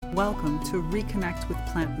Welcome to Reconnect with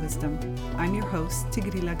Plant Wisdom. I'm your host,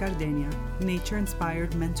 Tigrila Gardenia,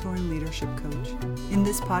 nature-inspired mentor and leadership coach. In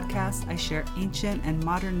this podcast, I share ancient and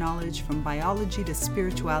modern knowledge from biology to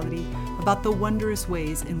spirituality about the wondrous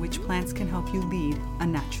ways in which plants can help you lead a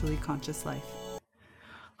naturally conscious life.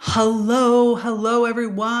 Hello,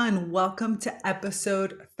 everyone. Welcome to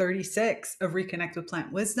episode 36 of Reconnect with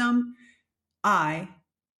Plant Wisdom. I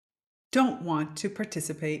don't want to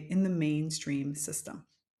participate in the mainstream system.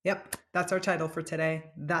 Yep, that's our title for today.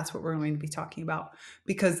 That's what we're going to be talking about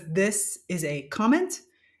because this is a comment,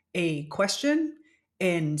 a question,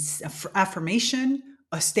 and affirmation,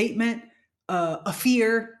 a statement, a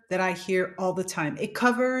fear that I hear all the time. It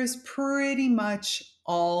covers pretty much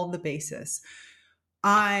all the bases.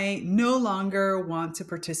 I no longer want to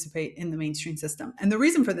participate in the mainstream system. And the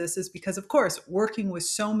reason for this is because, of course, working with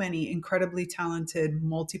so many incredibly talented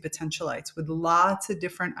multi-potentialites with lots of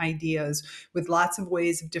different ideas, with lots of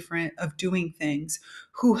ways of doing things,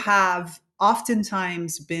 who have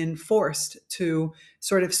oftentimes been forced to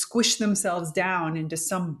sort of squish themselves down into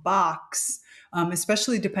some box,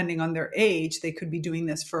 especially depending on their age. They could be doing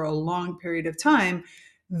this for a long period of time,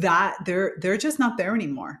 that they're just not there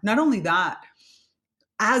anymore. Not only that,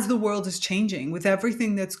 as the world is changing with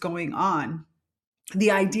everything that's going on,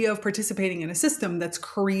 the idea of participating in a system that's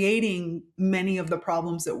creating many of the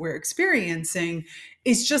problems that we're experiencing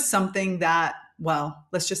is just something that, well,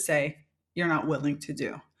 let's just say you're not willing to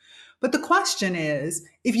do. But the question is,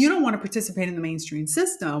 if you don't want to participate in the mainstream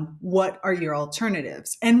system, what are your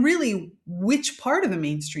alternatives? And really, which part of the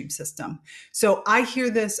mainstream system? So I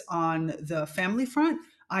hear this on the family front.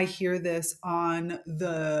 I hear this on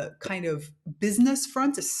the kind of business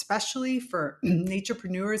front, especially for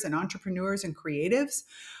naturepreneurs and entrepreneurs and creatives.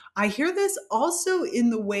 I hear this also in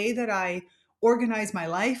the way that I organize my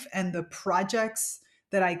life and the projects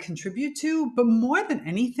that I contribute to. But more than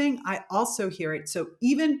anything, I also hear it. So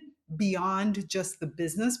even beyond just the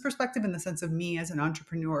business perspective, in the sense of me as an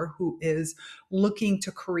entrepreneur who is looking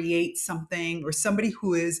to create something, or somebody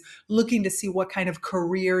who is looking to see what kind of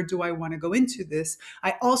career do I want to go into this,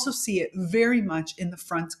 I also see it very much in the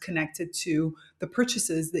front connected to the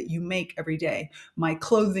purchases that you make every day. My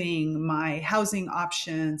clothing, my housing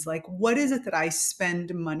options, like what is it that I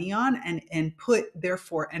spend money on and put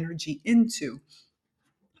therefore energy into?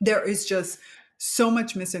 There is just so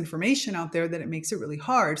much misinformation out there that it makes it really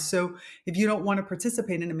hard. So if you don't want to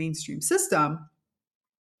participate in a mainstream system,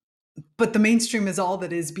 but the mainstream is all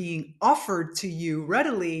that is being offered to you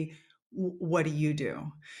readily, what do you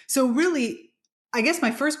do? So really, I guess my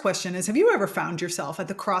first question is, have you ever found yourself at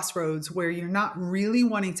the crossroads where you're not really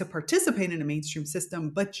wanting to participate in a mainstream system,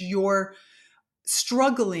 but you're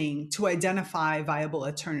struggling to identify viable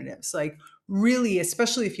alternatives? Like, really,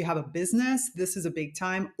 especially if you have a business, this is a big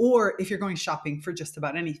time. Or if you're going shopping for just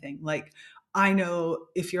about anything. Like, I know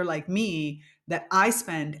if you're like me, that I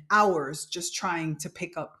spend hours just trying to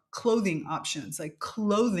pick up clothing options. Like,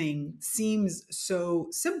 clothing seems so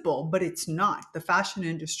simple, but it's not. The fashion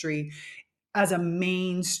industry as a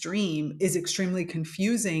mainstream is extremely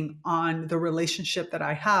confusing on the relationship that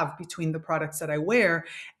I have between the products that I wear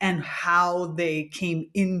and how they came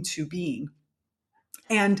into being.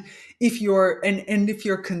 And if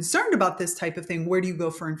you're concerned about this type of thing, where do you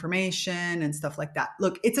go for information and stuff like that?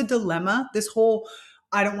 Look, it's a dilemma. This whole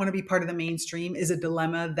I don't want to be part of the mainstream is a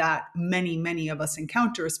dilemma that many of us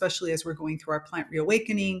encounter, especially as we're going through our plant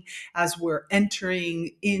reawakening, as we're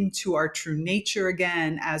entering into our true nature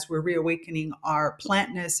again, as we're reawakening our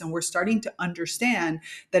plantness, and we're starting to understand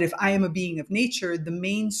that if I am a being of nature, the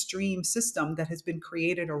mainstream system that has been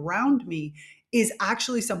created around me is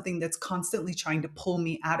actually something that's constantly trying to pull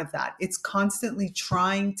me out of that. It's constantly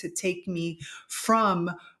trying to take me from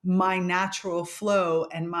my natural flow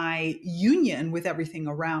and my union with everything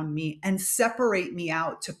around me and separate me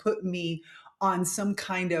out to put me on some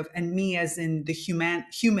kind of, and me as in the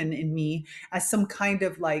human in me, as some kind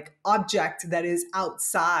of like object that is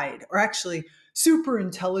outside, or actually super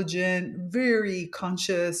intelligent, very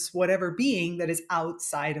conscious, whatever being that is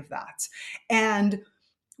outside of that. And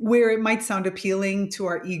where it might sound appealing to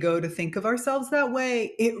our ego to think of ourselves that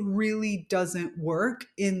way, it really doesn't work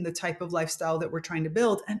in the type of lifestyle that we're trying to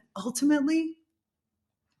build. And ultimately,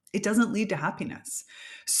 it doesn't lead to happiness.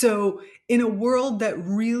 So, in a world that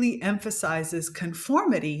really emphasizes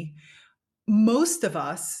conformity, most of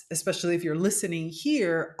us, especially if you're listening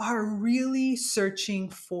here, are really searching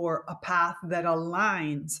for a path that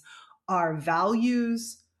aligns our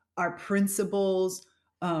values, our principles,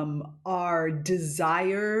 our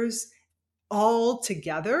desires all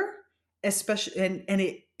together, especially, and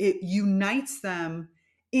it unites them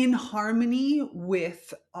in harmony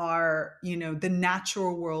with the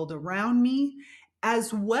natural world around me,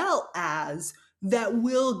 as well as that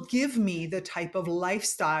will give me the type of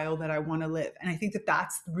lifestyle that I want to live. And I think that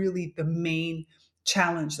that's really the main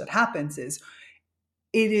challenge that happens is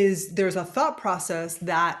there's a thought process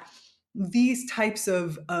that these types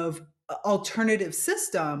of alternative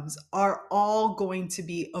systems are all going to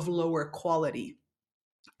be of lower quality.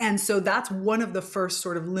 And so that's one of the first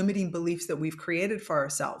sort of limiting beliefs that we've created for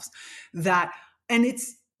ourselves. That and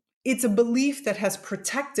it's a belief that has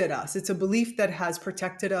protected us. It's a belief that has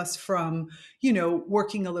protected us from,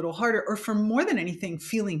 working a little harder, or from, more than anything,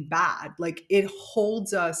 feeling bad. Like, it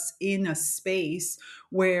holds us in a space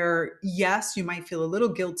where, yes, you might feel a little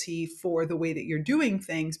guilty for the way that you're doing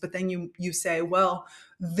things, but then you say, well,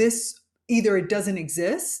 this either it doesn't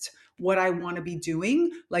exist, what I want to be doing.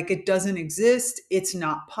 Like, it doesn't exist, it's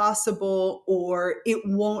not possible, or it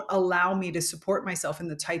won't allow me to support myself in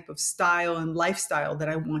the type of style and lifestyle that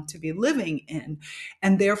I want to be living in.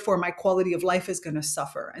 And therefore, my quality of life is going to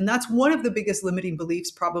suffer. And that's one of the biggest limiting beliefs,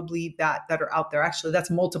 probably, that are out there. Actually, that's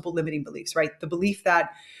multiple limiting beliefs, right? The belief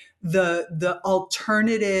that the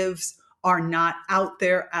alternatives are not out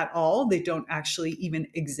there at all. They don't actually even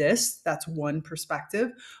exist. That's one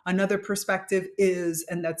perspective. Another perspective is,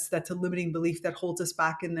 and that's a limiting belief that holds us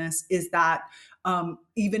back in this, is that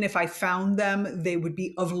even if I found them, they would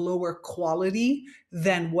be of lower quality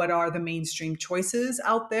than what are the mainstream choices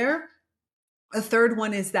out there. A third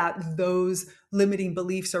one is that those limiting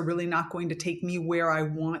beliefs are really not going to take me where I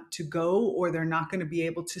want to go, or they're not going to be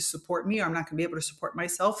able to support me, or I'm not going to be able to support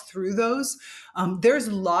myself through those. There's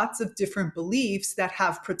lots of different beliefs that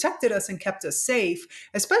have protected us and kept us safe,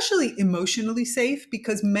 especially emotionally safe,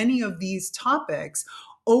 because many of these topics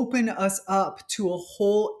open us up to a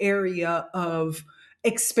whole area of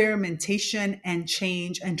experimentation and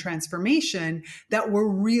change and transformation that we're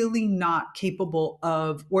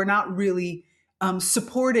not really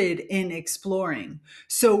supported in exploring.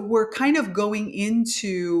 So we're kind of going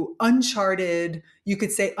into uncharted, you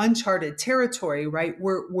could say uncharted territory, right?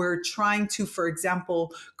 We're trying to, for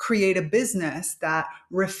example, create a business that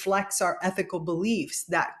reflects our ethical beliefs,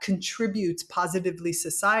 that contributes positively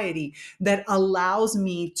society, that allows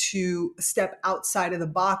me to step outside of the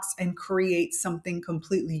box and create something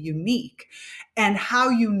completely unique. And how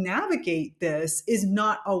you navigate this is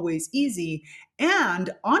not always easy. And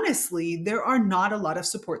honestly, there are not a lot of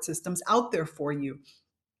support systems out there for you.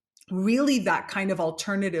 Really, that kind of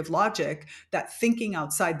alternative logic, that thinking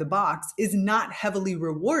outside the box, is not heavily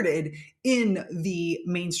rewarded in the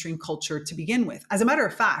mainstream culture to begin with. As a matter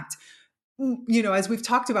of fact, as we've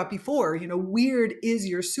talked about before, weird is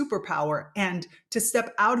your superpower. And to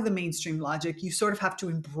step out of the mainstream logic, you sort of have to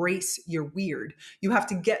embrace your weird. You have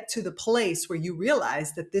to get to the place where you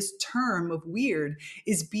realize that this term of weird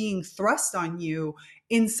is being thrust on you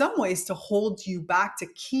in some ways to hold you back, to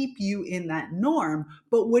keep you in that norm.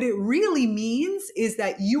 But what it really means is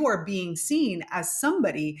that you are being seen as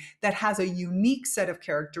somebody that has a unique set of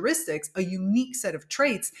characteristics, a unique set of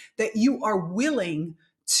traits that you are willing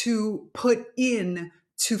to put in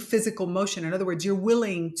to physical motion. In other words, you're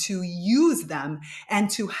willing to use them and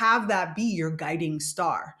to have that be your guiding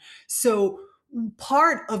star. So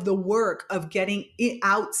part of the work of getting it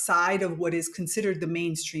outside of what is considered the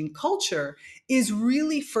mainstream culture is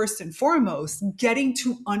really, first and foremost, getting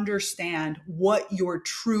to understand what your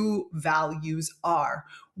true values are.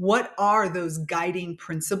 What are those guiding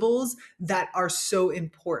principles that are so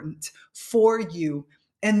important for you?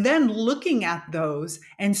 And then looking at those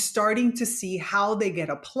and starting to see how they get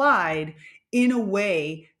applied in a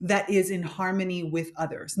way that is in harmony with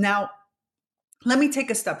others. Now, let me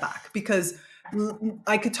take a step back, because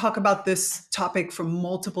I could talk about this topic from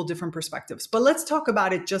multiple different perspectives, but let's talk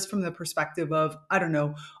about it just from the perspective of, I don't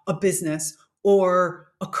know, a business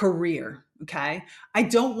or a career. Okay. I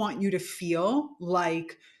don't want you to feel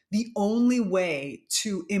like the only way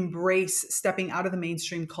to embrace stepping out of the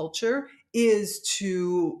mainstream culture is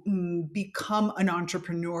to become an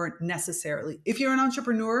entrepreneur necessarily. If you're an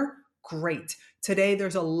entrepreneur, great. Today,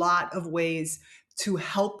 there's a lot of ways to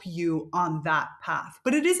help you on that path.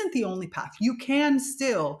 But it isn't the only path. You can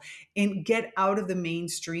still get out of the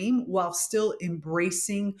mainstream while still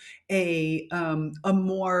embracing a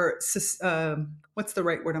more what's the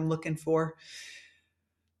right word I'm looking for?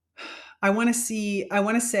 I want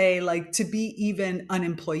to say, like, to be even an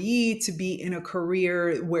employee, to be in a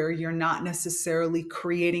career where you're not necessarily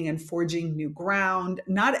creating and forging new ground.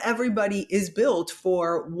 Not everybody is built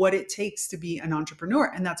for what it takes to be an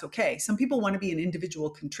entrepreneur, and that's okay. Some people want to be an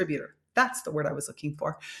individual contributor. That's the word I was looking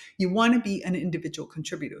for. You want to be an individual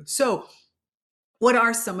contributor. So What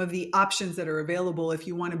are some of the options that are available if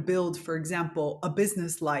you want to build, for example, a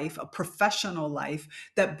business life, a professional life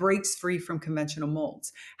that breaks free from conventional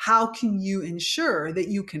molds? How can you ensure that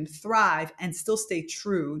you can thrive and still stay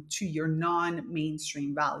true to your non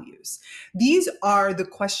mainstream values? These are the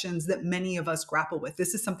questions that many of us grapple with.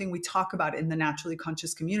 This is something we talk about in the naturally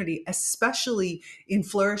conscious community, especially in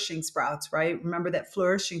Flourishing Sprouts, right? Remember that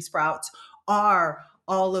Flourishing Sprouts are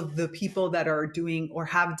all of the people that are doing or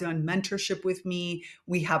have done mentorship with me.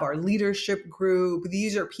 We have our leadership group.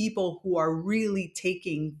 These are people who are really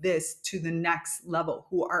taking this to the next level,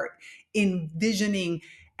 who are envisioning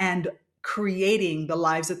and creating the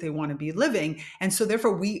lives that they want to be living. And so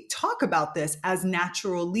therefore we talk about this as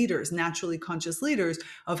natural leaders, naturally conscious leaders,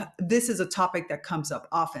 of this is a topic that comes up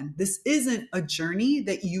often. This isn't a journey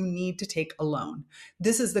that you need to take alone.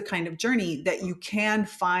 This is the kind of journey that you can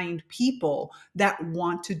find people that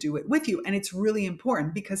want to do it with you. And it's really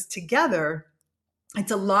important because together,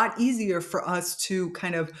 it's a lot easier for us to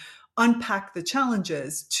kind of unpack the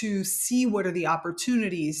challenges, to see what are the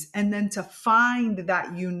opportunities, and then to find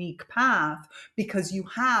that unique path because you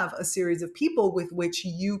have a series of people with which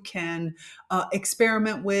you can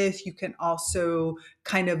experiment with. You can also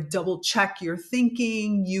kind of double check your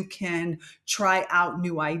thinking. You can try out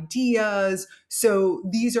new ideas. So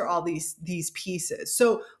these are all these pieces.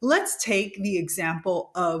 So let's take the example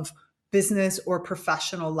of business or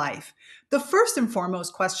professional life. The first and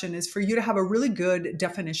foremost question is for you to have a really good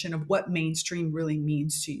definition of what mainstream really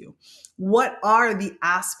means to you. What are the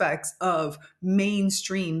aspects of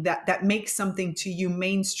mainstream that makes something to you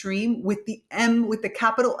mainstream with the M, with the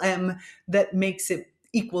capital M, that makes it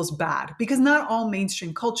equals bad? Because not all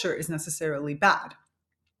mainstream culture is necessarily bad,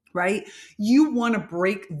 right? You want to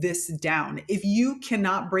break this down. If you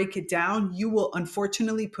cannot break it down, you will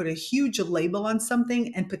unfortunately put a huge label on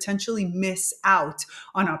something and potentially miss out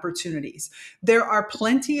on opportunities. There are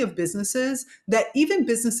plenty of businesses that, even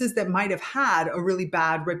businesses that might have had a really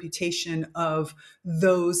bad reputation of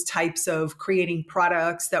those types of creating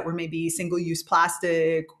products that were maybe single-use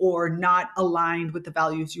plastic or not aligned with the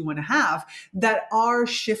values you want to have, that are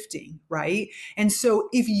shifting, right? And so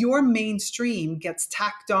if your mainstream gets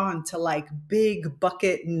tacked on to like big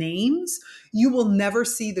bucket names, you will never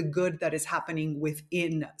see the good that is happening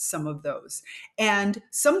within some of those. And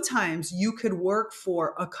sometimes you could work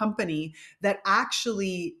for a company that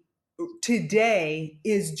actually today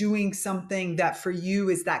is doing something that for you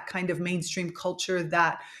is that kind of mainstream culture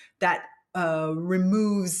that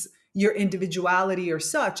removes your individuality or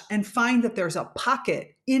such, and find that there's a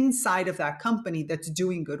pocket inside of that company that's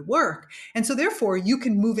doing good work. And so therefore you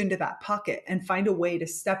can move into that pocket and find a way to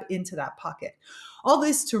step into that pocket. All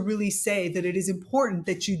this to really say that it is important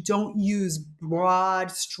that you don't use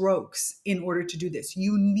broad strokes in order to do this.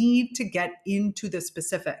 You need to get into the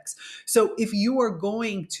specifics. So if you are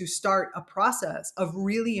going to start a process of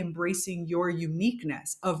really embracing your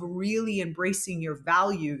uniqueness, of really embracing your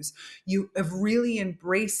values, of really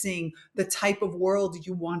embracing the type of world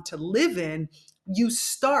you want to live in, you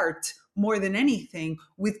start more than anything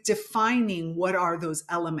with defining what are those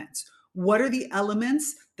elements. What are the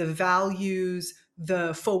elements, the values,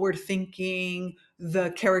 the forward thinking,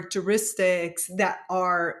 the characteristics that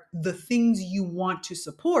are the things you want to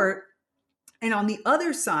support? And on the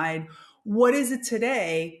other side, what is it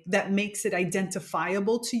today that makes it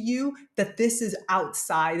identifiable to you that this is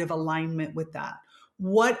outside of alignment with that?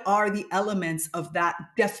 What are the elements of that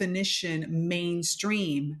definition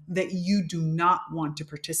mainstream that you do not want to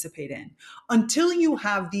participate in? Until you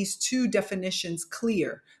have these two definitions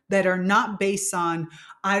clear that are not based on,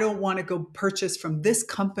 I don't want to go purchase from this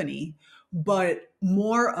company, but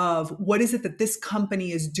more of what is it that this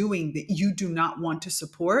company is doing that you do not want to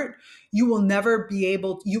support, you will never be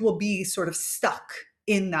able, you will be sort of stuck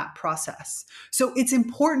in that process. So it's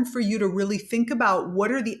important for you to really think about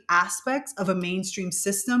what are the aspects of a mainstream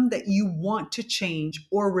system that you want to change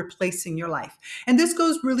or replace in your life. And this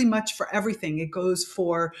goes really much for everything. It goes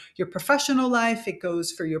for your professional life, it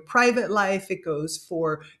goes for your private life, it goes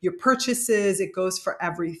for your purchases, it goes for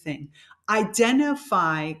everything.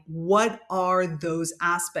 Identify what are those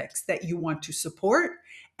aspects that you want to support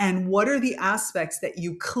and what are the aspects that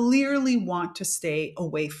you clearly want to stay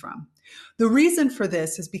away from. The reason for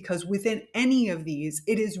this is because within any of these,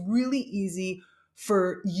 it is really easy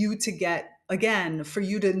for you to get, again, for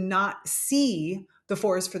you to not see the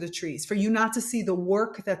forest for the trees, for you not to see the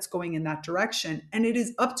work that's going in that direction. And it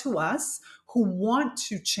is up to us who want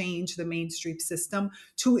to change the mainstream system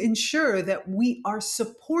to ensure that we are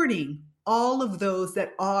supporting all of those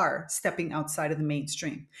that are stepping outside of the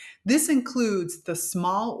mainstream. This includes the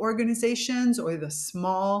small organizations or the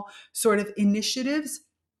small sort of initiatives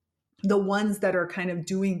the ones that are kind of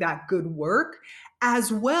doing that good work,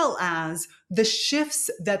 as well as the shifts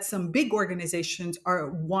that some big organizations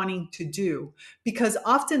are wanting to do. Because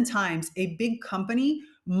oftentimes a big company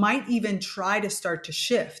might even try to start to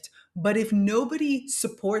shift. But if nobody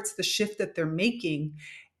supports the shift that they're making,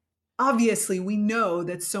 obviously we know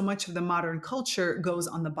that so much of the modern culture goes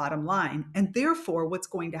on the bottom line, and therefore what's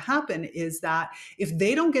going to happen is that if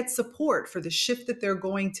they don't get support for the shift that they're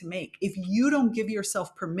going to make, if you don't give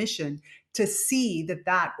yourself permission to see that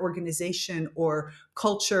that organization or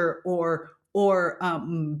culture or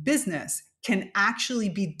business can actually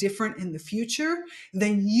be different in the future,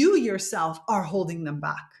 then you yourself are holding them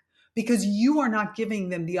back because you are not giving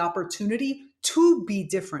them the opportunity to be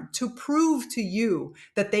different, to prove to you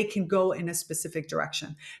that they can go in a specific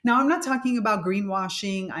direction. Now, I'm not talking about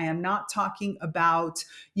greenwashing. I am not talking about,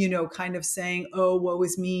 kind of saying, oh, woe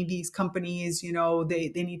is me, these companies,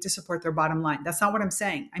 they need to support their bottom line. That's not what I'm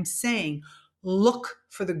saying. I'm saying look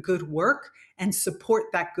for the good work and support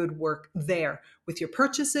that good work there with your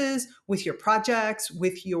purchases, with your projects,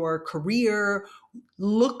 with your career.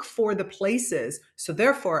 Look for the places. So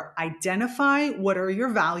therefore, identify what are your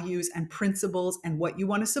values and principles and what you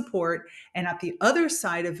want to support. And at the other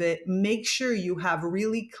side of it, make sure you have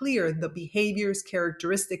really clear the behaviors,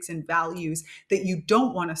 characteristics, and values that you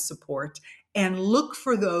don't want to support, and look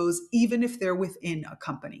for those even if they're within a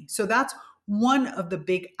company. So that's one of the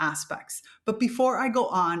big aspects. But before I go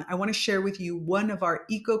on, I want to share with you one of our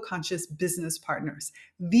eco-conscious business partners.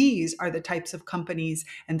 These are the types of companies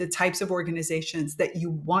and the types of organizations that you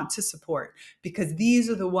want to support, because these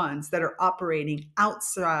are the ones that are operating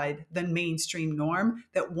outside the mainstream norm,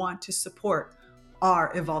 that want to support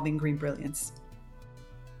our evolving green brilliance.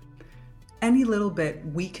 Any little bit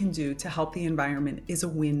we can do to help the environment is a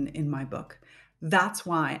win in my book. That's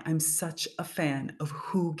why I'm such a fan of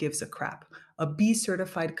Who Gives a Crap, a B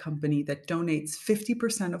certified company that donates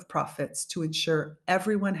 50% of profits to ensure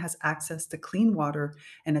everyone has access to clean water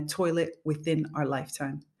and a toilet within our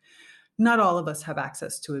lifetime. Not all of us have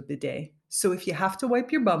access to a bidet, so if you have to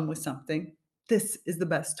wipe your bum with something, this is the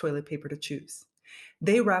best toilet paper to choose.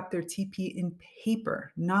 They wrap their TP in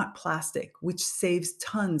paper, not plastic, which saves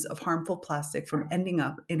tons of harmful plastic from ending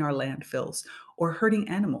up in our landfills or hurting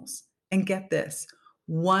animals. And get this,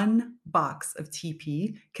 one box of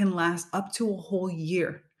TP can last up to a whole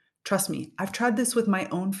year. Trust me, I've tried this with my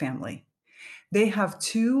own family. They have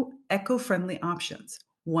two eco-friendly options,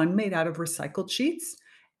 one made out of recycled sheets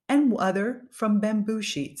and other from bamboo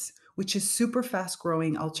sheets, which is super fast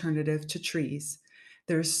growing alternative to trees.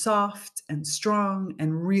 They're soft and strong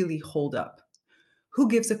and really hold up. Who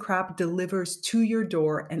Gives a Crap delivers to your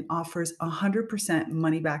door and offers a 100%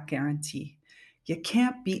 money back guarantee. You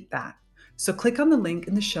can't beat that. So click on the link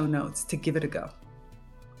in the show notes to give it a go.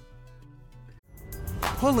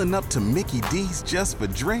 Pulling up to Mickey D's just for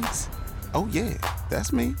drinks? Oh yeah,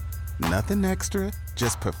 that's me. Nothing extra,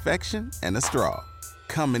 just perfection and a straw.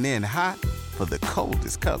 Coming in hot for the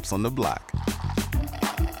coldest cups on the block.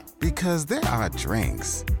 Because there are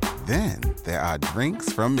drinks. Then there are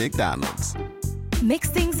drinks from McDonald's. Mix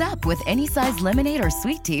things up with any size lemonade or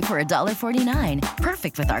sweet tea for $1.49.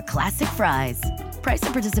 Perfect with our classic fries. Price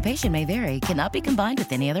and participation may vary. Cannot be combined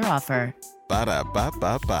with any other offer.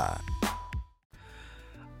 Ba-da-ba-ba-ba.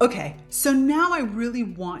 Okay, so now I really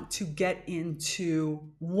want to get into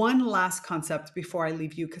one last concept before I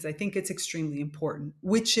leave you, because I think it's extremely important,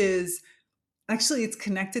 which is actually, it's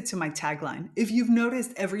connected to my tagline. If you've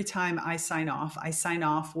noticed, every time I sign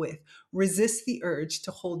off with resist the urge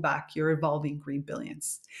to hold back your evolving green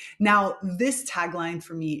billions. Now, this tagline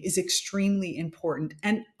for me is extremely important.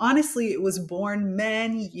 And honestly, it was born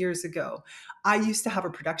many years ago. I used to have a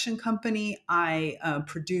production company. I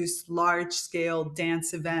produced large scale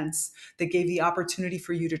dance events that gave the opportunity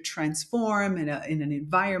for you to transform in an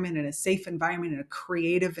environment, in a safe environment, in a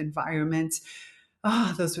creative environment.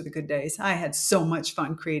 Ah, those were the good days. I had so much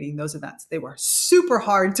fun creating those events. They were super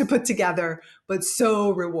hard to put together, but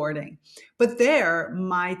so rewarding. But there,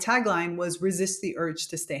 my tagline was resist the urge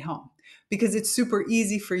to stay home, because it's super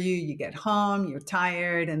easy for you. You get home, you're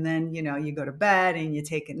tired, and then, you go to bed and you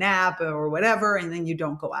take a nap or whatever, and then you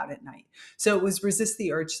don't go out at night. So it was resist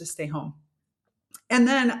the urge to stay home. And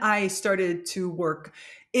then I started to work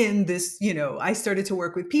in this, I started to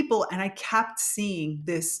work with people, and I kept seeing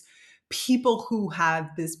this people who had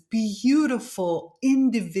this beautiful,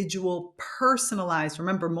 individual, personalized,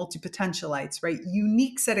 remember, multi-potentialites, right?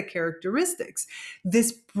 Unique set of characteristics,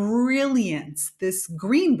 this brilliance, this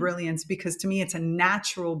green brilliance, because to me, it's a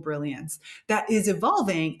natural brilliance that is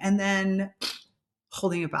evolving and then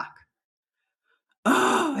holding it back.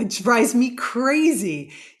 Oh, it drives me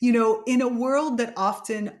crazy. In a world that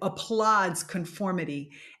often applauds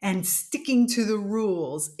conformity and sticking to the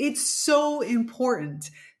rules, it's so important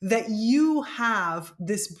that you have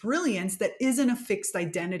this brilliance that isn't a fixed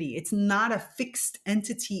identity. It's not a fixed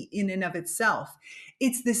entity in and of itself.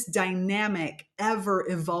 It's this dynamic, ever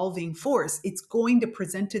evolving force. It's going to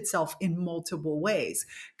present itself in multiple ways,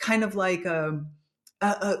 kind of like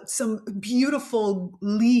some beautiful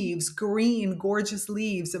leaves, green, gorgeous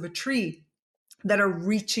leaves of a tree that are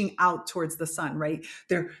reaching out towards the sun, right?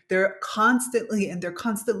 They're constantly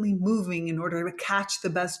moving in order to catch the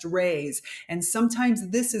best rays. And sometimes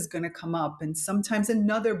this is going to come up, and sometimes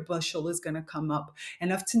another bushel is going to come up.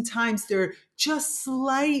 And oftentimes they're just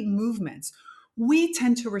slight movements. We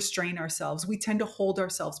tend to restrain ourselves. We tend to hold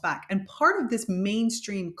ourselves back. And part of this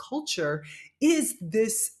mainstream culture is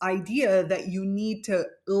this idea that you need to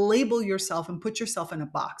label yourself and put yourself in a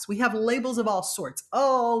box. We have labels of all sorts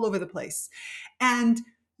all over the place. And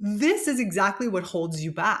this is exactly what holds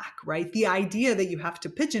you back, right? The idea that you have to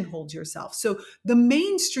pigeonhole yourself. So the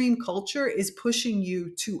mainstream culture is pushing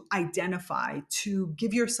you to identify, to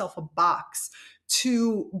give yourself a box,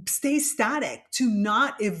 to stay static, to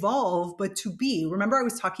not evolve, but to be. Remember, I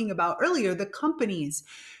was talking about earlier the companies.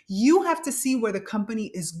 You have to see where the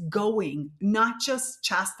company is going, not just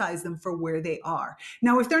chastise them for where they are.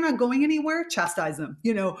 Now, if they're not going anywhere, chastise them.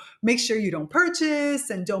 Make sure you don't purchase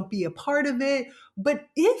and don't be a part of it. But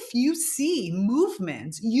if you see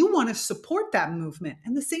movement, you want to support that movement.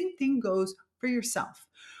 And the same thing goes for yourself.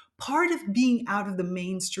 Part of being out of the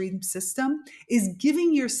mainstream system is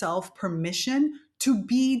giving yourself permission to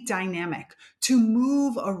be dynamic, to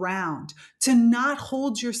move around, to not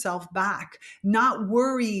hold yourself back, not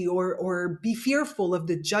worry or be fearful of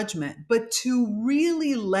the judgment, but to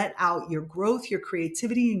really let out your growth, your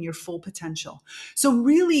creativity, and your full potential. So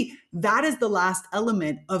really, that is the last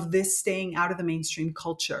element of this staying out of the mainstream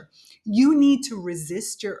culture. You need to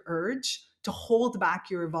resist your urge to hold back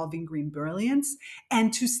your evolving green brilliance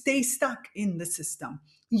and to stay stuck in the system.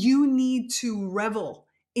 You need to revel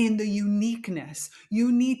in the uniqueness.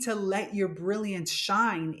 You need to let your brilliance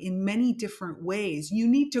shine in many different ways. You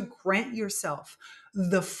need to grant yourself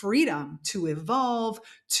the freedom to evolve,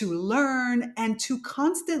 to learn, and to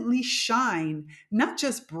constantly shine, not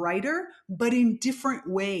just brighter, but in different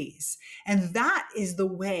ways. And that is the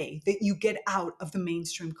way that you get out of the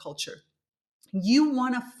mainstream culture. You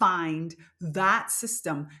want to find that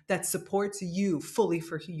system that supports you fully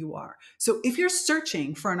for who you are. So if you're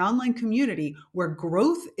searching for an online community where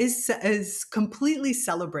growth is completely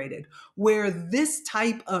celebrated, where this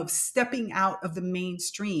type of stepping out of the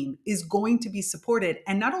mainstream is going to be supported,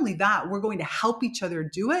 and not only that, we're going to help each other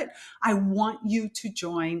do it, I want you to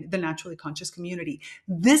join the Naturally Conscious community.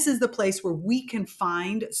 This is the place where we can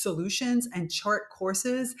find solutions and chart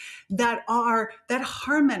courses that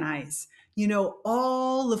harmonize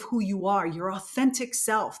all of who you are, your authentic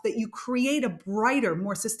self, that you create a brighter,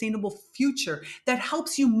 more sustainable future that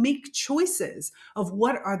helps you make choices of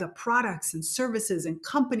what are the products and services and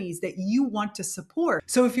companies that you want to support.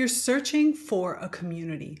 So if you're searching for a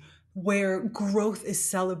community where growth is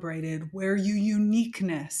celebrated, where your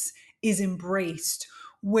uniqueness is embraced,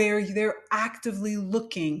 where they're actively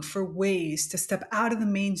looking for ways to step out of the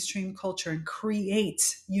mainstream culture and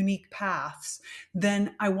create unique paths,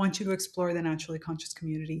 then I want you to explore the Naturally Conscious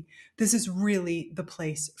community. This is really the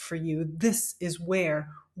place for you. This is where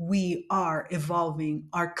we are evolving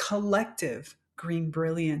our collective green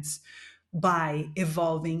brilliance by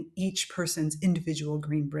evolving each person's individual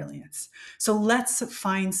green brilliance. So let's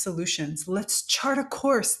find solutions. Let's chart a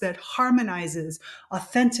course that harmonizes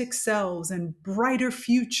authentic selves and brighter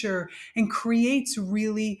future and creates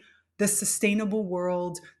really the sustainable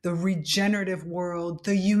world, the regenerative world,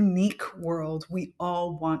 the unique world we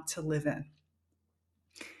all want to live in.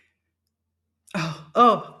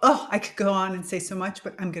 I could go on and say so much,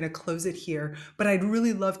 but I'm going to close it here. But I'd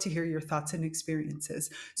really love to hear your thoughts and experiences.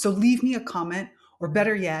 So leave me a comment, or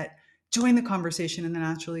better yet, join the conversation in the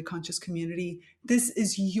Naturally Conscious community. This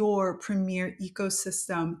is your premier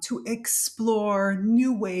ecosystem to explore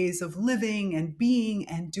new ways of living and being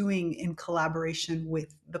and doing in collaboration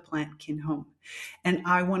with the plant kin home. And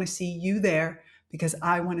I want to see you there because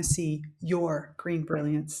I want to see your green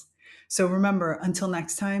brilliance. So remember, until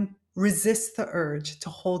next time, resist the urge to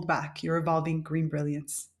hold back your evolving green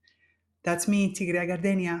brilliance. That's me, Tigria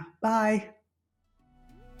Gardenia. Bye.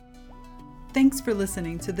 Thanks for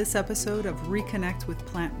listening to this episode of Reconnect with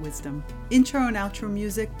Plant Wisdom. Intro and outro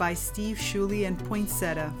music by Steve Shuley and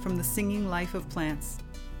Poinsettia from The Singing Life of Plants.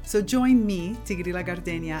 So join me, Tigria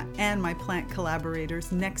Gardenia, and my plant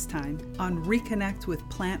collaborators next time on Reconnect with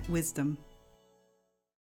Plant Wisdom.